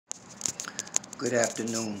Good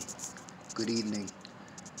afternoon, good evening,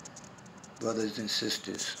 brothers and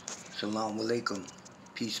sisters. Salam alaikum,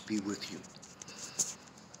 peace be with you.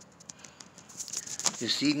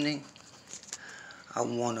 This evening, I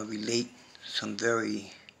want to relate some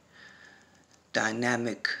very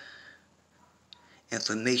dynamic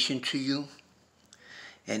information to you,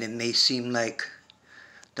 and it may seem like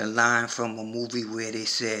the line from a movie where they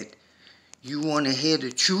said, "You want to hear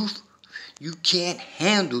the truth? You can't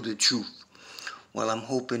handle the truth." Well, I'm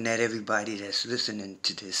hoping that everybody that's listening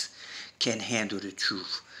to this can handle the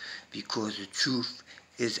truth, because the truth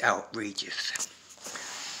is outrageous.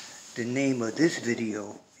 The name of this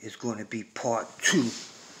video is going to be part 2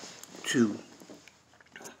 to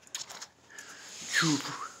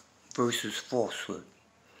truth versus falsehood.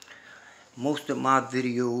 Most of my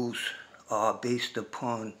videos are based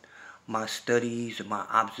upon my studies and my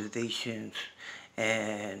observations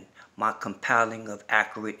and my compiling of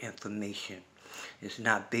accurate information. It's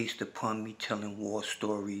not based upon me telling war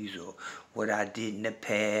stories or what I did in the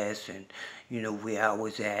past and, where I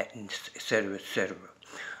was at, and etc., etc.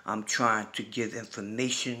 I'm trying to give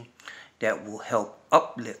information that will help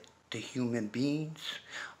uplift the human beings,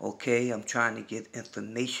 okay? I'm trying to give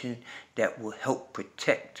information that will help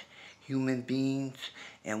protect human beings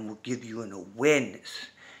and will give you an awareness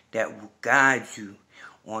that will guide you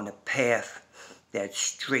on a path that's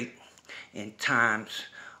straight in times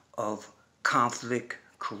of conflict,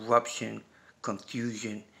 corruption,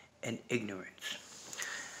 confusion, and ignorance.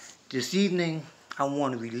 This evening, I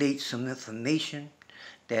want to relate some information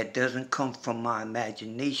that doesn't come from my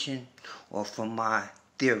imagination or from my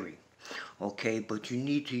theory, okay? But you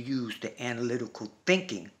need to use the analytical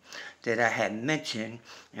thinking that I had mentioned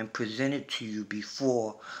and presented to you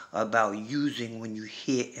before about using when you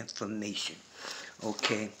hear information,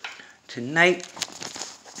 okay? Tonight,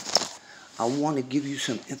 I want to give you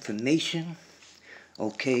some information,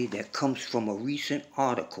 okay, that comes from a recent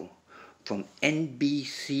article from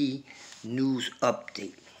NBC News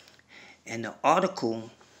Update. And the article,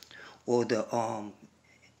 or the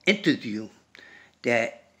interview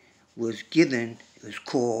that was given, is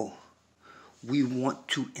called "We Want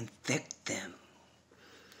to Infect Them."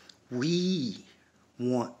 We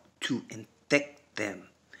want to infect them.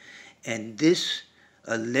 And this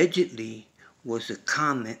allegedly was a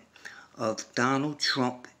comment of Donald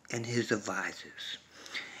Trump and his advisors.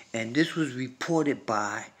 And this was reported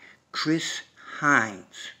by Chris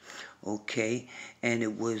Hines, okay? And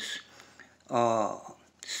it was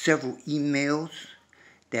several emails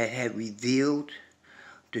that had revealed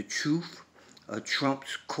the truth of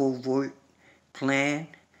Trump's covert plan,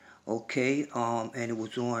 okay? And it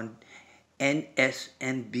was on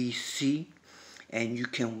NSNBC, and you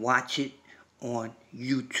can watch it on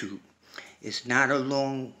YouTube. It's not a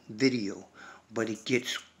long video, but it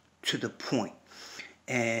gets to the point.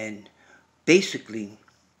 And basically,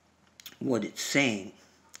 what it's saying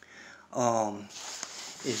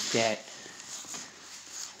is that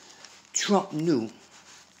Trump knew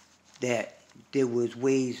that there was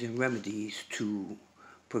ways and remedies to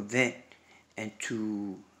prevent and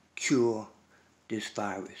to cure this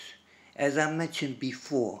virus. As I mentioned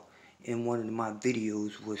before in one of my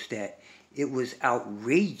videos, was that it was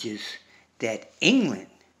outrageous that England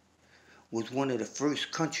was one of the first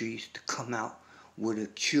countries to come out with a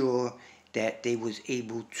cure that they was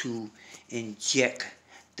able to inject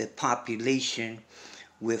the population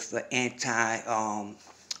with an anti-virus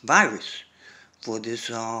for this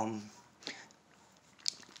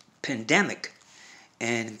pandemic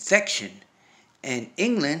and infection. And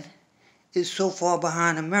England is so far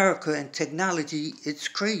behind America in technology, it's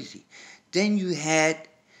crazy. Then you had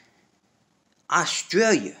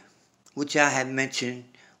Australia, which I had mentioned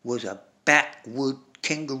was a backwood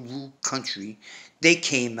kangaroo country. They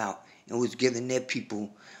came out and was giving their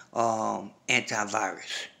people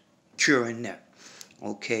antivirus, curing them,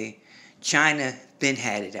 okay? China been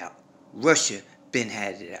had it out. Russia been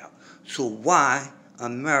had it out. So why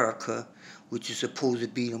America, which is supposed to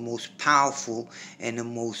be the most powerful and the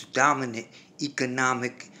most dominant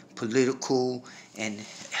economic, political, and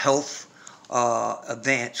health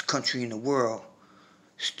advanced country in the world,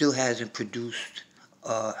 still hasn't produced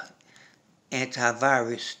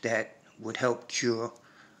antivirus that would help cure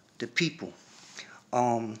the people?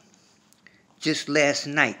 Just last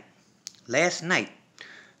night,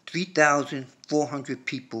 3,400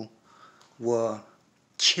 people were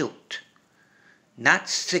killed. Not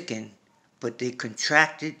sickened, but they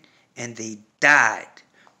contracted and they died.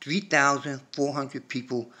 3,400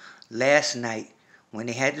 people last night when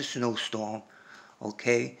they had the snowstorm,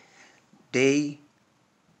 okay? They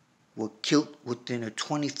were killed within a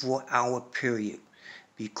 24-hour period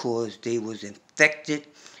because they was infected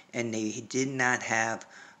and they did not have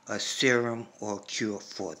a serum or cure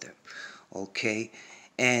for them. Okay?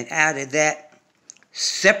 And out of that,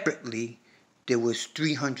 separately, there was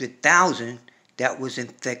 300,000 that was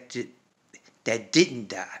infected that didn't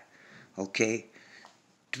die. Okay?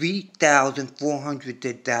 3,400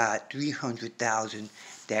 that died, 300,000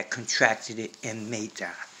 that contracted it and may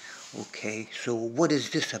die. Okay, so what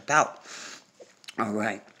is this about? All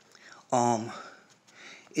right,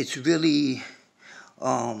 it's really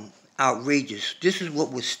outrageous. This is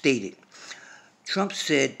what was stated. Trump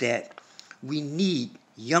said that we need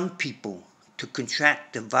young people to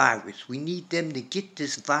contract the virus. We need them to get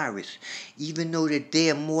this virus, even though that they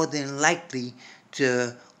are more than likely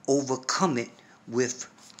to overcome it with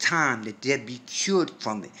time, that they'll be cured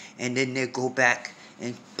from it, and then they'll go back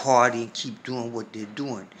and party and keep doing what they're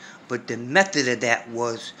doing. But the method of that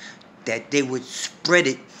was that they would spread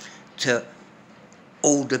it to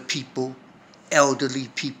older people, elderly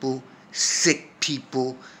people, sick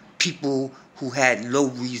people, people who had low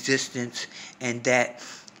resistance, and that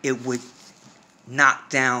it would knock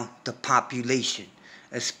down the population,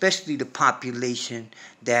 especially the population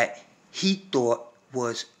that he thought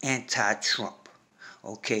was anti-Trump.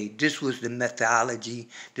 Okay, this was the methodology,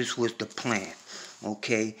 this was the plan.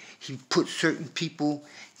 Okay, he put certain people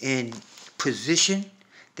in position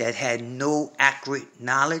that had no accurate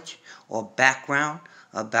knowledge or background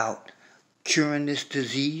about curing this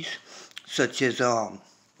disease, such as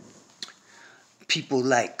people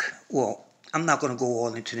like, well, I'm not going to go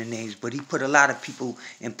all into the names, but he put a lot of people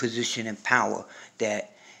in position and power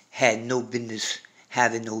that had no business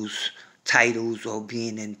having those titles or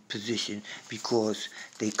being in position, because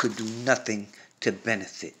they could do nothing to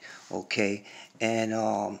benefit. Okay, and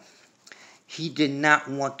he did not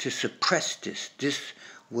want to suppress this. This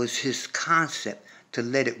was his concept, to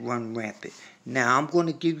let it run rampant. Now I'm going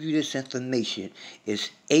to give you this information. It's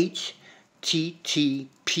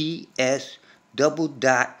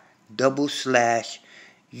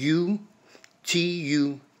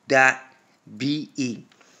https://utu.be.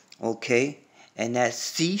 Okay, and that's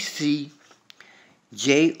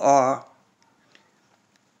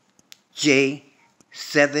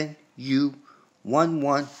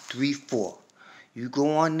CCJRJ7U1134. You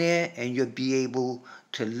go on there and you'll be able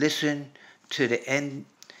to listen to the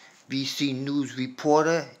NBC News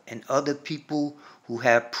reporter and other people who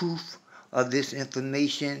have proof of this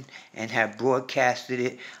information and have broadcasted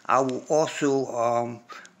it. I will also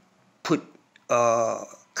put a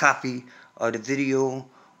copy of the video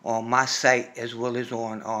on my site as well as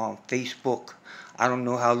on Facebook. I don't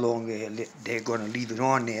know how long they're going to leave it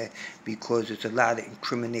on there, because it's a lot of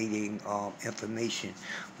incriminating information.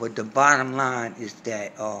 But the bottom line is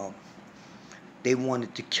that they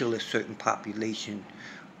wanted to kill a certain population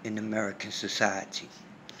in American society.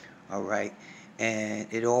 All right? And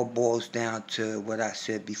it all boils down to what I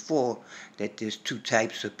said before, that there's two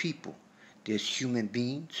types of people. There's human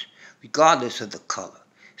beings, regardless of the color.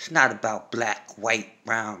 It's not about black, white,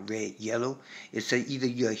 brown, red, yellow. It's either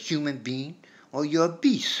you're a human being or you're a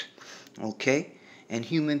beast. Okay? And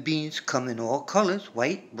human beings come in all colors: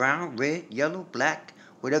 white, brown, red, yellow, black,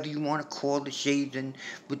 whatever you want to call the shades in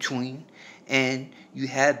between. And you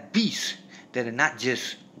have beasts that are not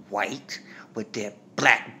just white, but they're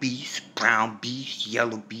black beasts, brown beasts,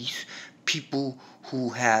 yellow beasts, people who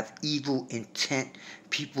have evil intent,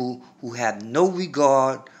 people who have no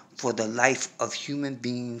regard for the life of human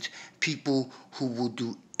beings, people who will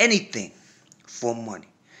do anything for money.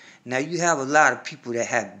 Now, you have a lot of people that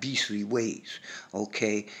have beastly ways,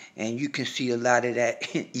 okay? And you can see a lot of that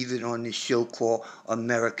even on this show called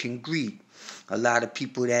American Greed. A lot of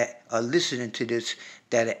people that are listening to this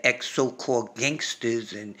that are ex-so-called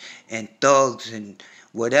gangsters and thugs and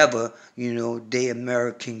whatever, you know, they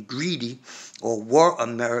American greedy, or were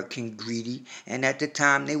American greedy, and at the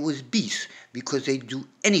time they was beasts, because they do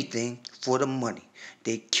anything for the money.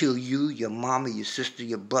 They kill you, your mama, your sister,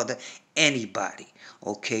 your brother, anybody.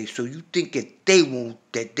 Okay, so you think if they won't,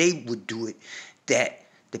 that they would do it, that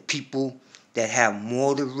the people that have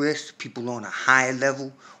more to risk, people on a higher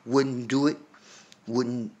level, wouldn't do it,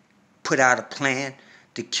 wouldn't put out a plan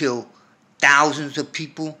to kill thousands of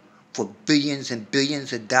people for billions and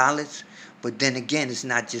billions of dollars. But then again, it's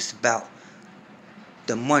not just about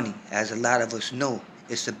the money, as a lot of us know.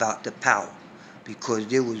 It's about the power, because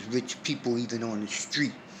there was rich people even on the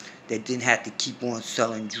street that didn't have to keep on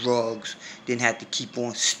selling drugs, didn't have to keep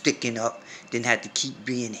on sticking up, didn't have to keep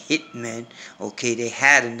being hitmen. Okay, they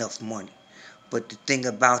had enough money. But the thing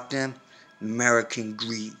about them, American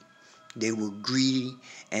greed. They were greedy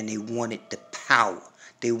and they wanted the power.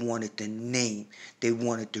 They wanted the name. They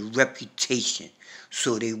wanted the reputation.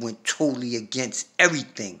 So they went totally against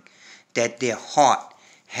everything that their heart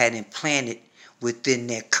had implanted within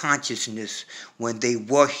their consciousness when they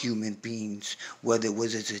were human beings, whether it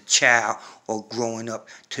was as a child or growing up,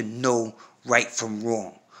 to know right from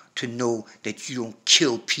wrong, to know that you don't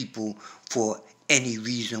kill people for any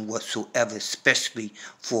reason whatsoever, especially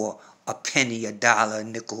for a penny, a dollar, a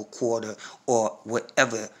nickel, a quarter, or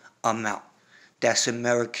whatever amount. That's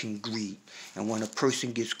American greed. And when a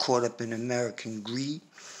person gets caught up in American greed,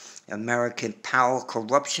 American power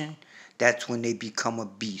corruption, that's when they become a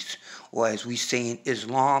beast. Or as we say in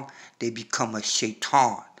Islam, they become a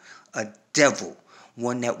shaitan, a devil,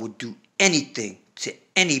 one that will do anything to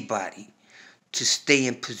anybody to stay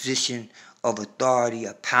in position of authority,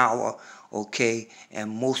 of power, okay? And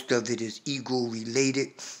most of it is ego related,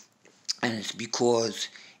 and it's because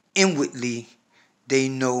inwardly they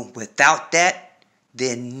know without that,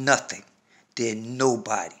 they're nothing. They're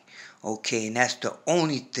nobody. Okay, and that's the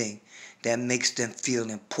only thing that makes them feel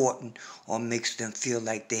important or makes them feel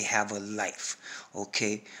like they have a life.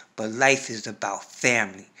 Okay, but life is about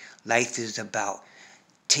family. Life is about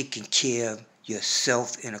taking care of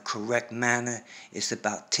yourself in a correct manner. It's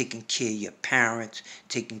about taking care of your parents,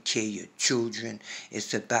 taking care of your children.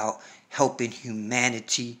 It's about helping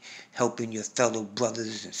humanity, helping your fellow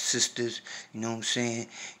brothers and sisters. You know what I'm saying?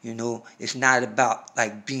 You know, it's not about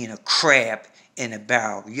like being a crab in a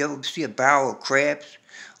barrel. You ever see a barrel of crabs?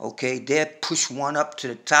 Okay, they'll push one up to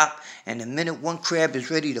the top, and the minute one crab is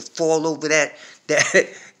ready to fall over that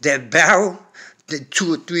barrel, the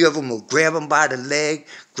 2 or 3 of them will grab him by the leg,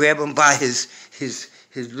 grab him by his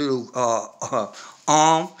little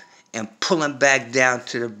arm, and pull him back down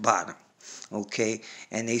to the bottom. Okay,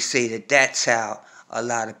 and they say that that's how a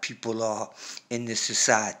lot of people are in this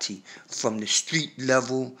society, from the street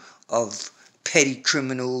level of petty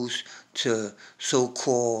criminals to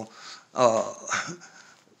so-called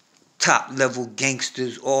top-level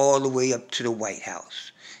gangsters, all the way up to the White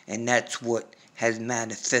House. And that's what has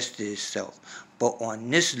manifested itself. But on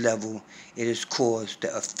this level, it has caused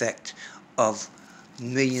the effect of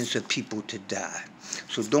millions of people to die.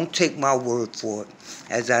 So don't take my word for it.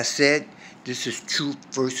 As I said, this is Truth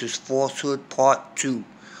versus Falsehood, Part 2.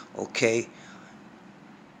 Okay?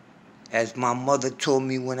 As my mother told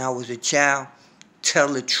me when I was a child,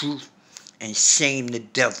 tell the truth and shame the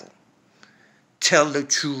devil. Tell the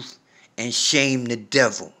truth and shame the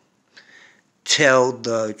devil. Tell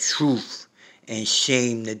the truth and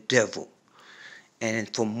shame the devil.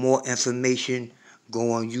 And for more information,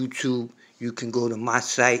 go on YouTube. You can go to my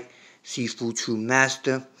site, Seafood True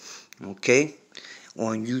Master, okay,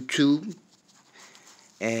 on YouTube.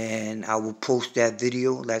 And I will post that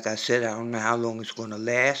video. Like I said, I don't know how long it's going to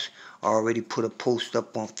last. I already put a post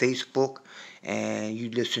up on Facebook. And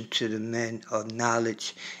you listen to the men of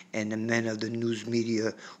knowledge and the men of the news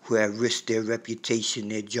media who have risked their reputation,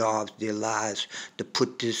 their jobs, their lives to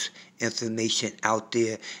put this information out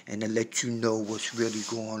there and to let you know what's really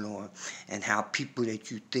going on and how people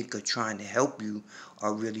that you think are trying to help you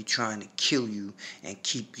are really trying to kill you and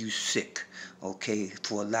keep you sick, okay,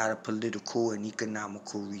 for a lot of political and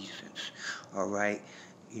economical reasons, all right?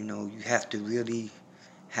 You know, you have to really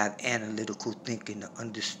have analytical thinking to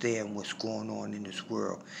understand what's going on in this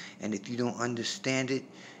world. And if you don't understand it,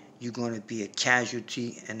 you're going to be a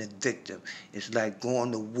casualty and a victim. It's like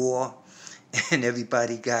going to war and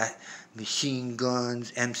everybody got machine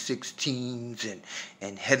guns, M16s,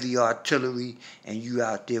 and heavy artillery, and you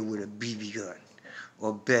out there with a BB gun.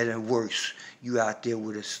 Or better, worse, you out there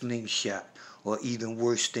with a slingshot. Or even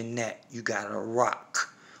worse than that, you got a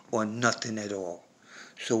rock or nothing at all.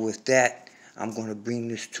 So with that, I'm going to bring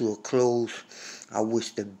this to a close. I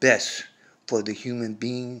wish the best for the human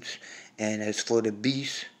beings. And as for the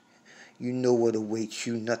beast, you know what awaits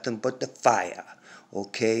you. Nothing but the fire.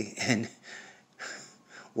 Okay? And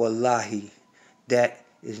wallahi, that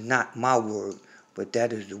is not my word, but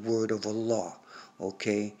that is the word of Allah.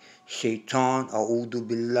 Okay? Shaitan, a'udhu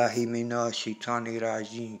billahi minash shaitani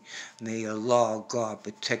rajim. May Allah, God,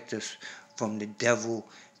 protect us from the devil,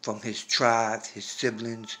 from his tribe, his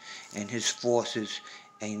siblings, and his forces,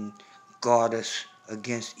 and guard us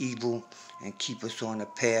against evil, and keep us on a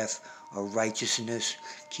path of righteousness,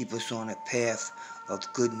 keep us on a path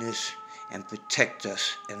of goodness, and protect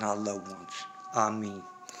us and our loved ones. Ameen.